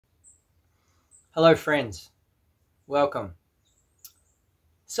Hello friends, welcome.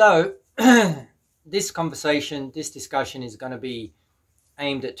 So this discussion is going to be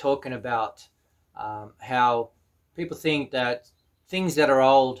aimed at talking about how people think that things that are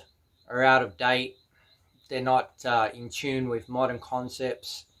old are out of date, they're not in tune with modern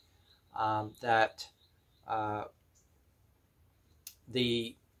concepts, that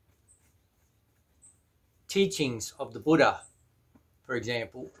the teachings of the Buddha, for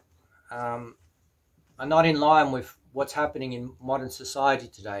example, are not in line with what's happening in modern society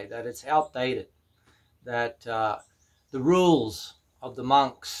today, that it's outdated, that the rules of the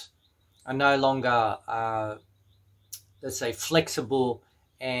monks are no longer, let's say, flexible,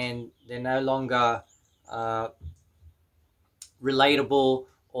 and they're no longer relatable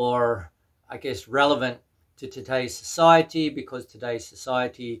or, I guess, relevant to today's society, because today's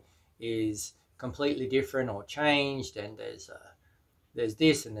society is completely different or changed, and there's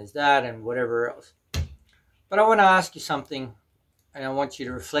this and there's that and whatever else. But I want to ask you something, and I want you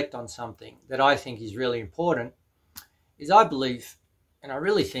to reflect on something that I think is really important. Is I believe, and I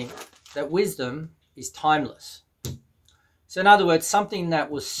really think, that wisdom is timeless. So in other words, something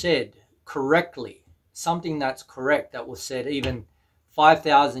that was said correctly, something that's correct that was said even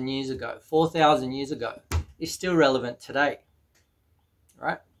 5,000 years ago, 4,000 years ago, is still relevant today,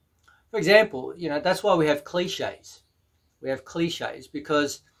 right? For example, that's why we have cliches. We have cliches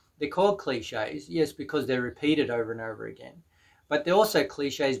because they're called cliches, yes, because they're repeated over and over again. But they're also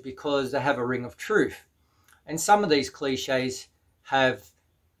cliches because they have a ring of truth. And some of these cliches have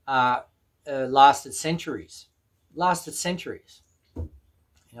lasted centuries.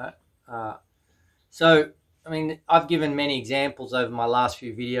 So, I mean, I've given many examples over my last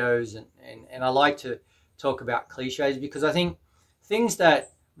few videos, and I like to talk about cliches because I think things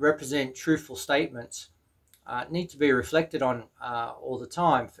that represent truthful statements need to be reflected on all the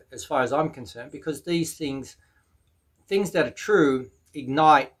time, as far as I'm concerned, because these things that are true,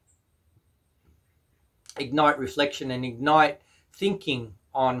 ignite reflection and ignite thinking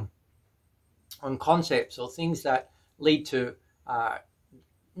on concepts or things that lead to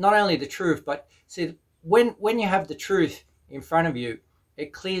not only the truth, but see, when you have the truth in front of you,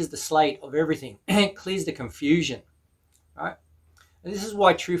 it clears the slate of everything. It clears the confusion, right? And this is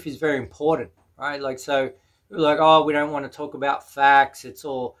why truth is very important, right? Like, so like, oh, we don't want to talk about facts. It's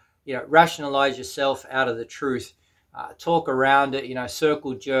all, rationalize yourself out of the truth. Talk around it,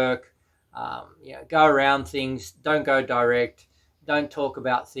 circle jerk, go around things. Don't go direct. Don't talk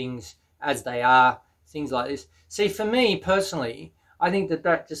about things as they are, things like this. See, for me personally, I think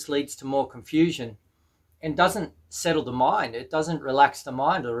that just leads to more confusion and doesn't settle the mind. It doesn't relax the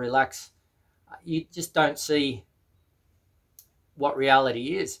mind or relax. You just don't see what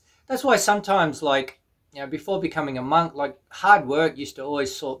reality is. That's why sometimes, like, before becoming a monk, like, hard work used to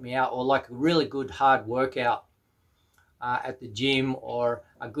always sort me out, or like a really good hard workout at the gym, or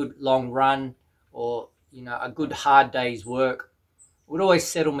a good long run, or, a good hard day's work would always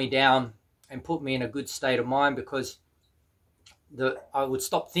settle me down and put me in a good state of mind, because I would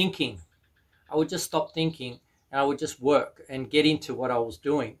stop thinking. I would just stop thinking, and I would just work and get into what I was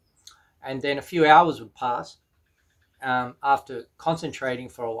doing. And then a few hours would pass after concentrating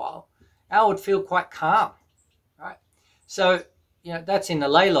for a while. I would feel quite calm, right? So, that's in the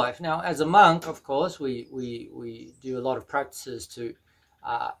lay life. Now, as a monk, of course, we do a lot of practices to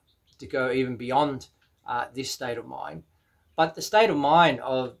go even beyond this state of mind. But the state of mind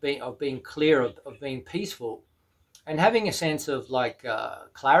of being clear, of being peaceful, and having a sense of like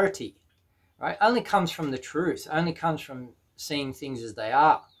clarity, right, only comes from the truth. Only comes from seeing things as they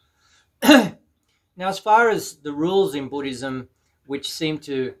are. Now, as far as the rules in Buddhism, which seem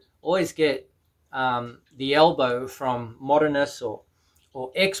to always get the elbow from modernists or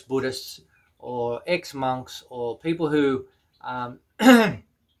ex-Buddhists or ex-monks or people who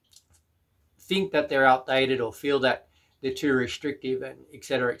think that they're outdated or feel that they're too restrictive, and et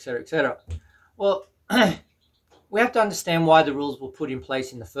cetera, et cetera, et cetera. Well, we have to understand why the rules were put in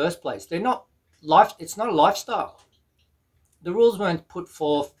place in the first place. They're not life. It's not a lifestyle. The rules weren't put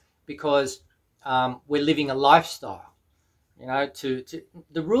forth because we're living a lifestyle.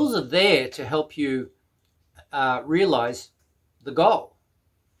 The rules are there to help you realize the goal.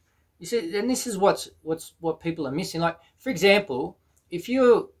 You see, and this is what people are missing. Like, for example, if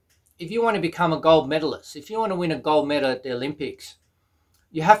you want to become a gold medalist, if you want to win a gold medal at the Olympics,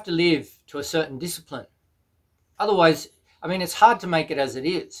 you have to live to a certain discipline. Otherwise, I mean, it's hard to make it as it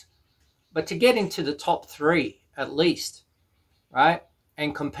is. But to get into the top 3, at least, right,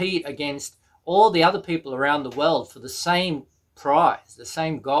 and compete against all the other people around the world for the same prize, the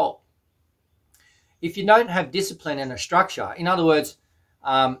same goal. If you don't have discipline and a structure, in other words,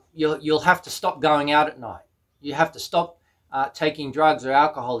 you'll have to stop going out at night. You have to stop taking drugs or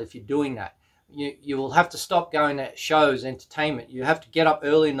alcohol if you're doing that. You will have to stop going to shows, entertainment. You have to get up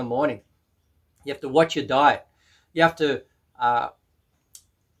early in the morning. You have to watch your diet. You have to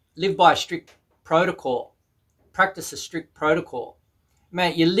live by a strict protocol, practice a strict protocol.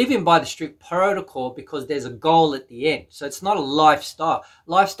 Man, you're living by the strict protocol because there's a goal at the end. So it's not a lifestyle.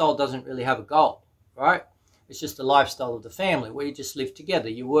 Lifestyle doesn't really have a goal, right? It's just a lifestyle of the family where you just live together.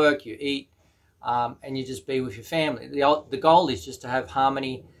 You work, you eat, and you just be with your family. The goal is just to have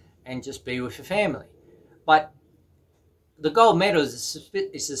harmony and just be with your family. But the gold medal is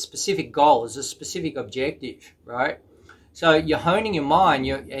a specific goal, is a specific objective, right? So you're honing your mind,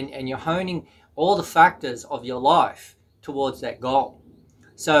 and you're honing all the factors of your life towards that goal.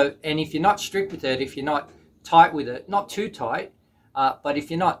 So, and if you're not strict with it, if you're not tight with it, not too tight, but if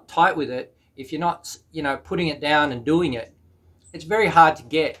you're not tight with it, if you're not, putting it down and doing it, it's very hard to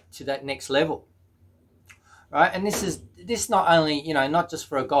get to that next level, right? And this not only, not just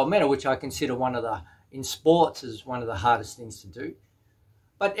for a gold medal, which I consider in sports is one of the hardest things to do,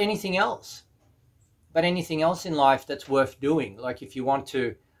 but anything else. But anything else in life that's worth doing. Like if you want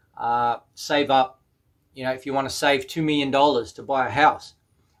to save up, if you want to save $2 million to buy a house,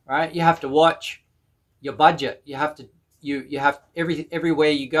 right? You have to watch your budget. You have to, you have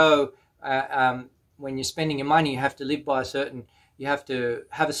everywhere you go, when you're spending your money, you have to live by you have to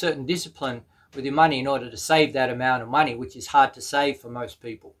have a certain discipline with your money in order to save that amount of money, which is hard to save for most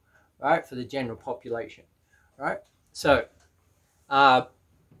people, right? For the general population, right? So,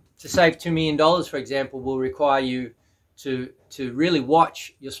 to save $2 million, for example, will require you to really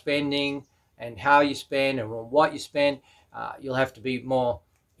watch your spending and how you spend and what you spend. You'll have to be more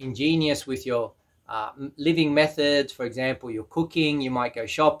ingenious with your living methods. For example, your cooking, you might go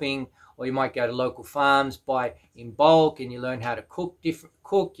shopping, or you might go to local farms, buy in bulk, and you learn how to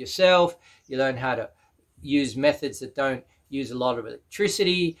cook yourself. You learn how to use methods that don't use a lot of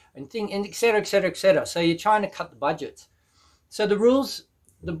electricity and et cetera, et cetera, et cetera. So you're trying to cut the budgets. So the rules,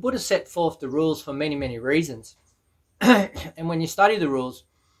 the Buddha set forth the rules for many, many reasons. And when you study the rules,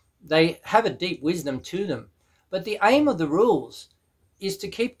 they have a deep wisdom to them. But the aim of the rules is to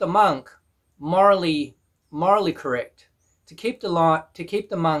keep the monk morally correct, to keep the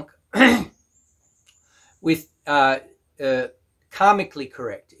monk with karmically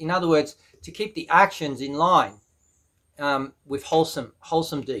correct. In other words, to keep the actions in line with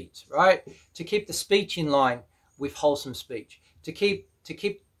wholesome deeds, right? To keep the speech in line with wholesome speech. To keep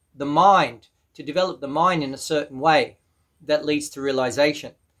the mind, to develop the mind in a certain way that leads to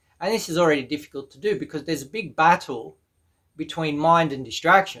realization. And this is already difficult to do because there's a big battle between mind and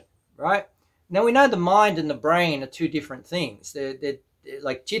distraction, right? Now we know the mind and the brain are two different things. They're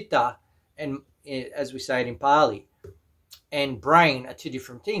like chitta, and as we say it in Pali, and brain are two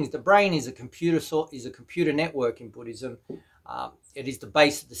different things. The brain is a computer network in Buddhism. It is the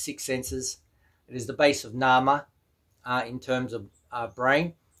base of the six senses. It is the base of nama in terms of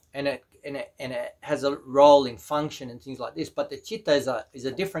brain, and it has a role in function and things like this. But the chitta is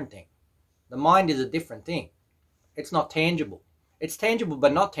a different thing. The mind is a different thing. It's not tangible. It's tangible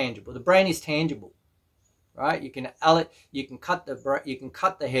but not tangible. The brain is tangible, right? You can cut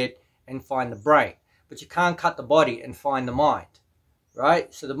the head and find the brain, but you can't cut the body and find the mind,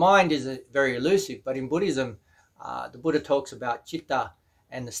 right? So the mind is very elusive. But in Buddhism, the Buddha talks about chitta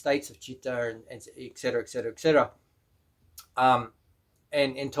and the states of chitta and et cetera, et cetera, et cetera.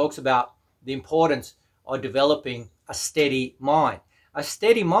 And talks about the importance of developing a steady mind. A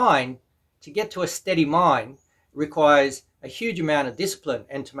steady mind, to get to a steady mind, requires a huge amount of discipline,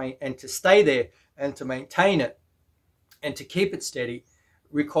 and to stay there and to maintain it and to keep it steady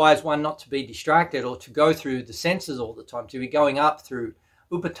requires one not to be distracted or to go through the senses all the time, to be going up through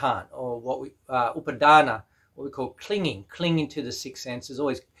upatan, or upadana, what we call clinging to the six senses,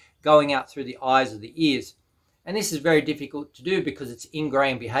 always going out through the eyes or the ears. And this is very difficult to do because it's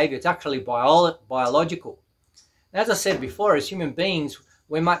ingrained behavior. It's actually biological. And as I said before, as human beings,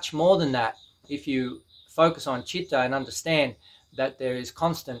 we're much more than that. If you focus on chitta and understand that there is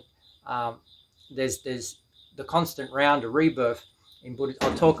constant, there's the constant round of rebirth in Buddhism.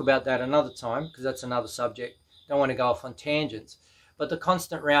 I'll talk about that another time because that's another subject. Don't want to go off on tangents. But the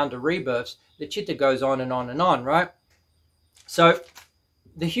constant round of rebirths, the chitta goes on and on and on, right? So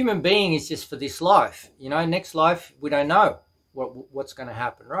the human being is just for this life. Next life, we don't know what's going to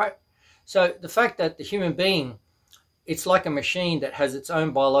happen, right? So the fact that the human being, it's like a machine that has its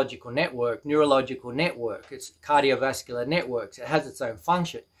own biological network, neurological network, its cardiovascular networks. It has its own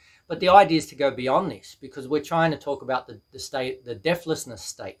function. But the idea is to go beyond this because we're trying to talk about the state, the deathlessness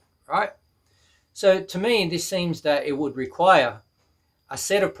state, right? So to me, this seems that it would require a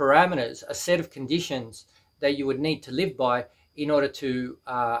set of parameters, a set of conditions that you would need to live by in order to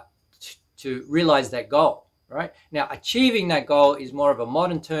realize that goal, right? Now, achieving that goal is more of a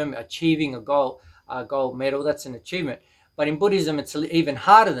modern term. Achieving a gold medal, that's an achievement. But in Buddhism, it's even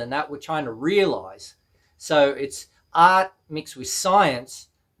harder than that. We're trying to realize. So it's art mixed with science,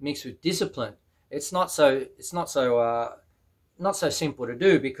 mixed with discipline. It's not so simple to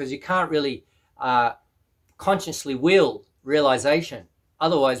do, because you can't really consciously will realization.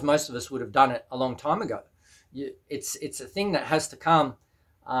 Otherwise, most of us would have done it a long time ago. It's a thing that has to come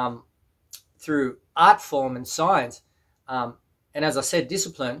through art form and science. And as I said,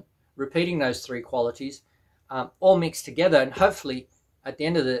 discipline, repeating those three qualities, all mixed together. And hopefully at the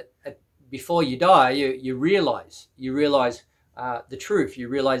end of before you die, you realize the truth. You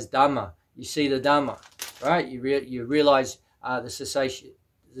realize Dhamma. You see the Dhamma, right? You realize the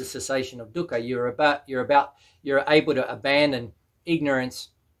cessation of dukkha. You're able to abandon ignorance.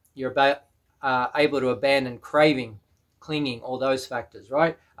 You're able to abandon craving, clinging, all those factors,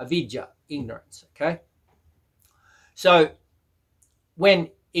 right? Avidya, ignorance, okay? So when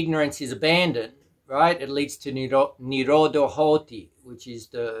ignorance is abandoned, right, it leads to nirodha hoti, which is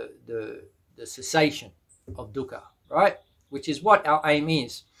the cessation of dukkha, right? Which is what our aim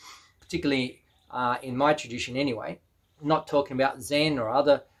is, particularly in my tradition anyway. I'm not talking about Zen or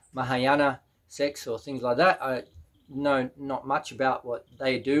other Mahayana sects or things like that. I know not much about what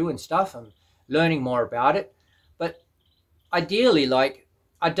they do and stuff. I'm learning more about it. But ideally, like,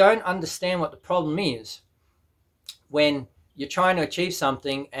 I don't understand what the problem is when you're trying to achieve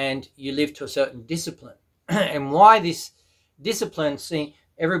something and you live to a certain discipline. And why this discipline, see,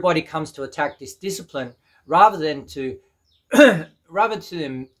 everybody comes to attack this discipline rather than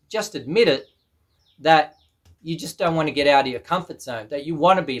just admit it, that you just don't want to get out of your comfort zone, that you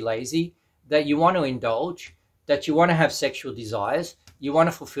want to be lazy, that you want to indulge, that you want to have sexual desires, you want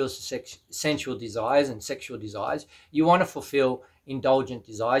to fulfill sensual desires and sexual desires, you want to fulfill indulgent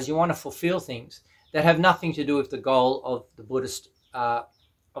desires, you want to fulfill things that have nothing to do with the goal of the Buddhist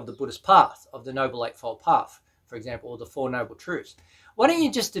path, of the Noble Eightfold Path, for example, or the Four Noble Truths. Why don't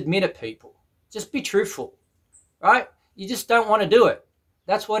you just admit it, people? Just be truthful, right? You just don't want to do it.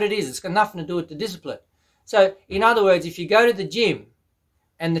 That's what it is. It's got nothing to do with the discipline. So, in other words, if you go to the gym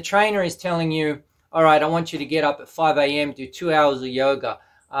and the trainer is telling you, all right, I want you to get up at 5 a.m., do 2 hours of yoga,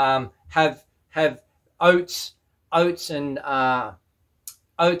 have oats and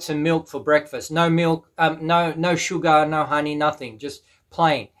milk for breakfast. No milk, no sugar, no honey, nothing, just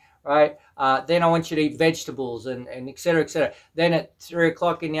plain, right? Then I want you to eat vegetables and et cetera, et cetera. Then at 3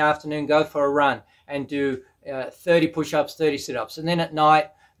 o'clock in the afternoon, go for a run and do 30 push-ups, 30 sit-ups. And then at night,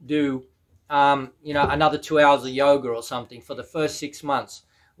 do, another 2 hours of yoga or something for the first 6 months,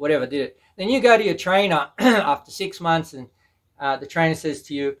 whatever, did it. Then you go to your trainer after 6 months and the trainer says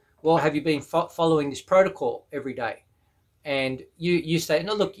to you, well, have you been following this protocol every day? And you say,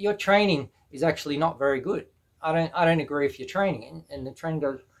 no, look, your training is actually not very good. I don't agree with your training. And the trainer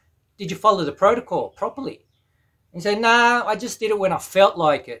goes, did you follow the protocol properly? And you say, no, I just did it when I felt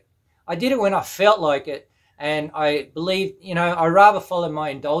like it. I did it when I felt like it. And I believe, I'd rather follow my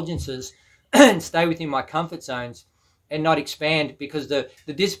indulgences and stay within my comfort zones and not expand, because the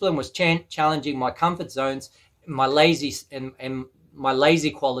discipline was challenging my comfort zones, my lazy and my lazy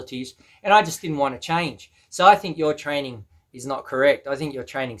qualities, and I just didn't want to change. So I think your training is not correct. I think your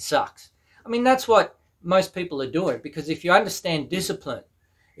training sucks. I mean, that's what most people are doing, because if you understand discipline,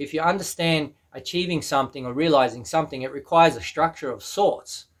 if you understand achieving something or realizing something, it requires a structure of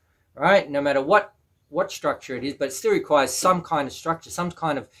sorts, right? No matter what structure it is, but it still requires some kind of structure, some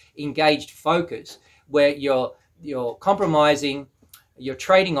kind of engaged focus where you're compromising, you're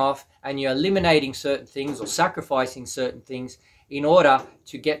trading off, and you're eliminating certain things or sacrificing certain things in order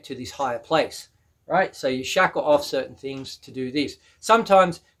to get to this higher place, right? So you shackle off certain things to do this.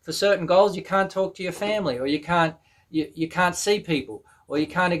 Sometimes for certain goals, you can't talk to your family, or you can't see people, or you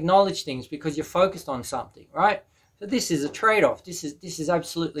can't acknowledge things because you're focused on something, right? So this is a trade-off. This is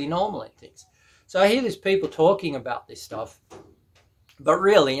absolutely normal in things. So I hear these people talking about this stuff, but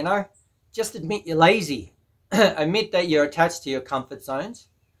really, just admit you're lazy. Admit that you're attached to your comfort zones,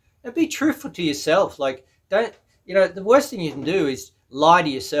 and be truthful to yourself. Like, the worst thing you can do is lie to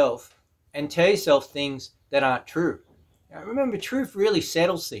yourself and tell yourself things that aren't true. Remember, truth really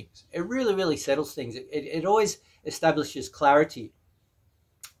settles things. It really, really settles things. It always establishes clarity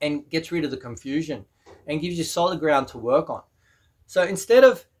and gets rid of the confusion and gives you solid ground to work on. So instead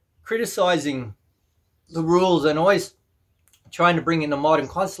of criticizing the rules and always trying to bring in the modern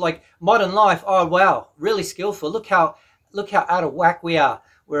concept, like modern life, oh wow, really skillful. Look how out of whack we are.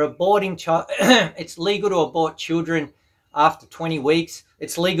 We're aborting child. It's legal to abort children after 20 weeks,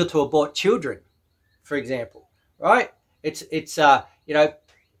 it's legal to abort children, for example, right? It's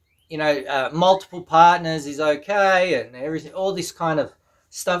multiple partners is okay and everything, all this kind of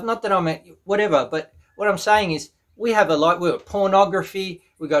stuff. Not that I'm whatever, but what I'm saying is we have we've got pornography,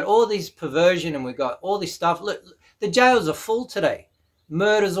 we've got all this perversion, and we've got all this stuff. Look, the jails are full today.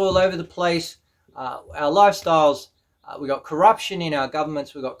 Murders all over the place. Our lifestyles, we've got corruption in our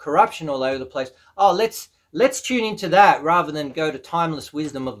governments, we've got corruption all over the place. Oh, let's tune into that rather than go to timeless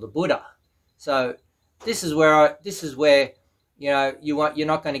wisdom of the Buddha. So this is where you're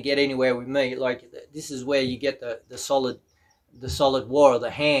not going to get anywhere with me. Like, this is where you get the solid war of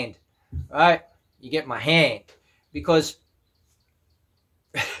the hand, right? You get my hand, because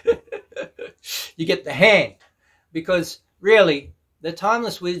you get the hand, because really the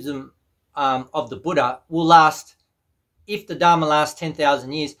timeless wisdom of the Buddha will last. If the Dharma lasts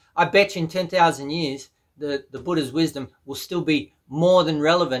 10,000 years, I bet you in 10,000 years the Buddha's wisdom will still be more than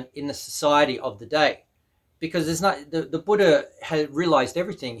relevant in the society of the day. Because it's not, the Buddha had realized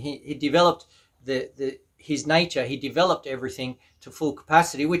everything. He developed his nature. He developed everything to full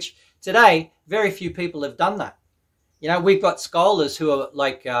capacity, which today very few people have done that. We've got scholars who are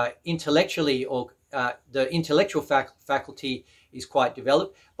like intellectually, or the intellectual faculty is quite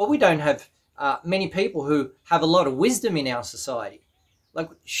developed, but we don't have many people who have a lot of wisdom in our society. Like,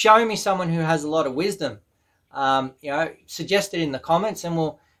 show me someone who has a lot of wisdom. Suggest it in the comments, and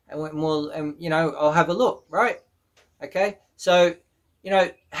I'll have a look, right? Okay, so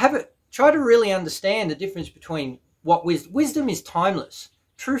try to really understand the difference between what wisdom is timeless.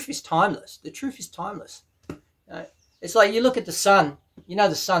 Truth is timeless. The truth is timeless. It's like you look at the sun.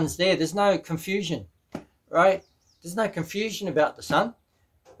 The sun's there. There's no confusion, right? There's no confusion about the sun,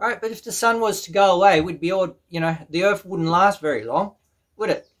 right? But if the sun was to go away, we'd be all, the earth wouldn't last very long, would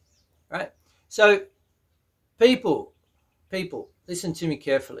it? Right? So, people, listen to me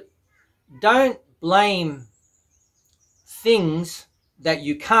carefully. Don't blame things that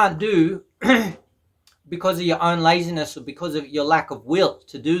you can't do because of your own laziness or because of your lack of will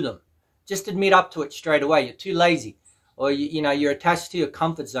to do them. Just admit up to it straight away. You're too lazy, or you're attached to your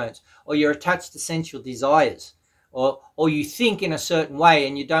comfort zones, or you're attached to sensual desires, or you think in a certain way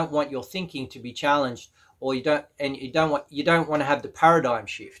and you don't want your thinking to be challenged, or you don't want to have the paradigm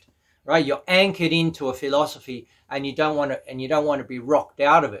shift, right? You're anchored into a philosophy and you don't want to be rocked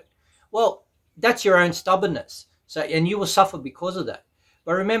out of it. Well, that's your own stubbornness. So, and you will suffer because of that.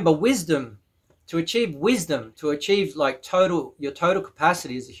 But remember, to achieve like your total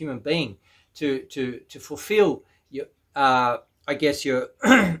capacity as a human being, to fulfill your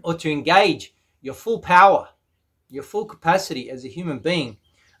or to engage your full power, your full capacity as a human being,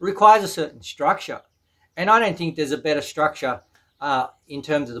 requires a certain structure. And I don't think there's a better structure in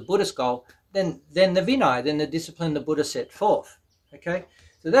terms of the Buddhist goal than the Vinaya, than the discipline the Buddha set forth. Okay,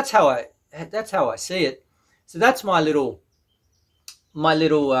 so that's how I see it. So that's my little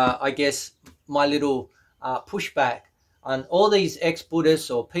pushback on all these ex-Buddhists,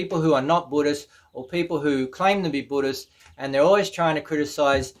 or people who are not Buddhists, or people who claim to be Buddhists, and they're always trying to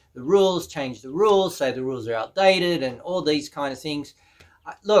criticize the rules, change the rules, say the rules are outdated, and all these kind of things.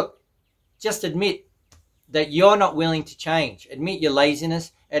 Look, just admit that you're not willing to change. Admit your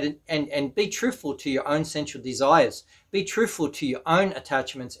laziness, and be truthful to your own sensual desires. Be truthful to your own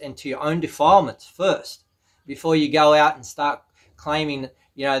attachments and to your own defilements first, before you go out and start claiming,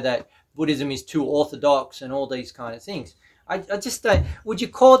 that Buddhism is too orthodox and all these kind of things. I just don't. Would you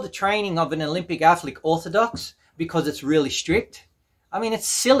call the training of an Olympic athlete orthodox because it's really strict? I mean, it's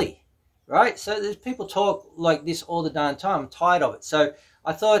silly, right? So there's people talk like this all the darn time. I'm tired of it. So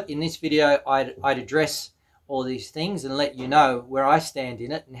I thought in this video I'd address all these things and let you know where I stand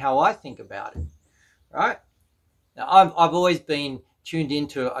in it and how I think about it, right? Now, I've always been tuned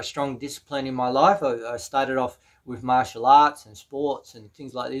into a strong discipline in my life. I started off with martial arts and sports and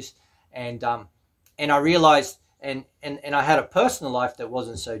things like this, and I realized, and I had a personal life that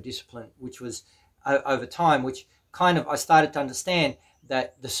wasn't so disciplined, which was over time, which kind of I started to understand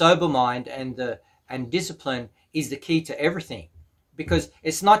that the sober mind and discipline is the key to everything, because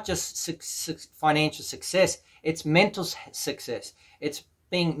it's not just financial success, it's mental success. It's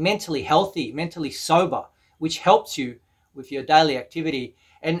being mentally healthy, mentally sober, which helps you with your daily activity.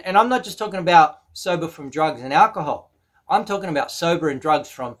 And I'm not just talking about sober from drugs and alcohol. I'm talking about sober and drugs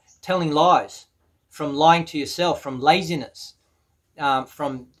from telling lies, from lying to yourself, from laziness,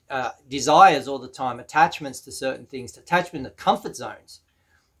 from desires all the time, attachments to certain things, attachment to comfort zones.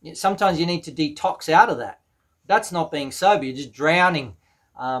 Sometimes you need to detox out of that. That's not being sober. You're just drowning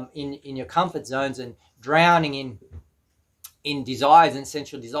in your comfort zones and drowning in desires and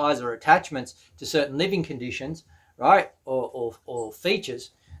sensual desires or attachments to certain living conditions, right, or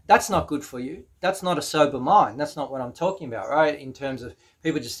features, that's not good for you. That's not a sober mind. That's not what I'm talking about, right? In terms of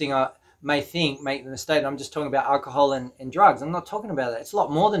people just think, make the mistake, I'm just talking about alcohol and drugs. I'm not talking about that. It's a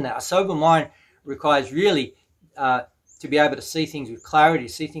lot more than that. A sober mind requires really to be able to see things with clarity,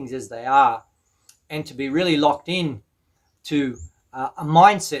 see things as they are, and to be really locked in to a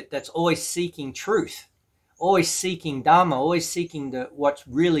mindset that's always seeking truth, always seeking Dharma, always seeking what's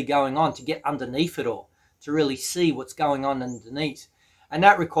really going on, to get underneath it all, to really see what's going on underneath. And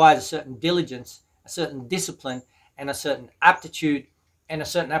that requires a certain diligence, a certain discipline, and a certain aptitude, and a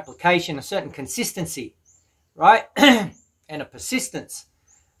certain application, a certain consistency, right? And a persistence.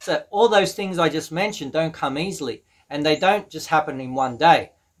 So all those things I just mentioned don't come easily, and they don't just happen in one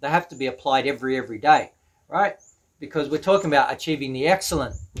day. They have to be applied every day, right? Because we're talking about achieving the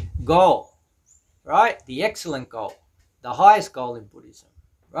excellent goal, right? The excellent goal, the highest goal in Buddhism,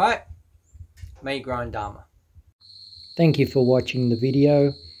 right? May you grow in Dharma. Thank you for watching the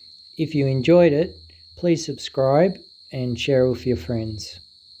video. If you enjoyed it, please subscribe and share with your friends.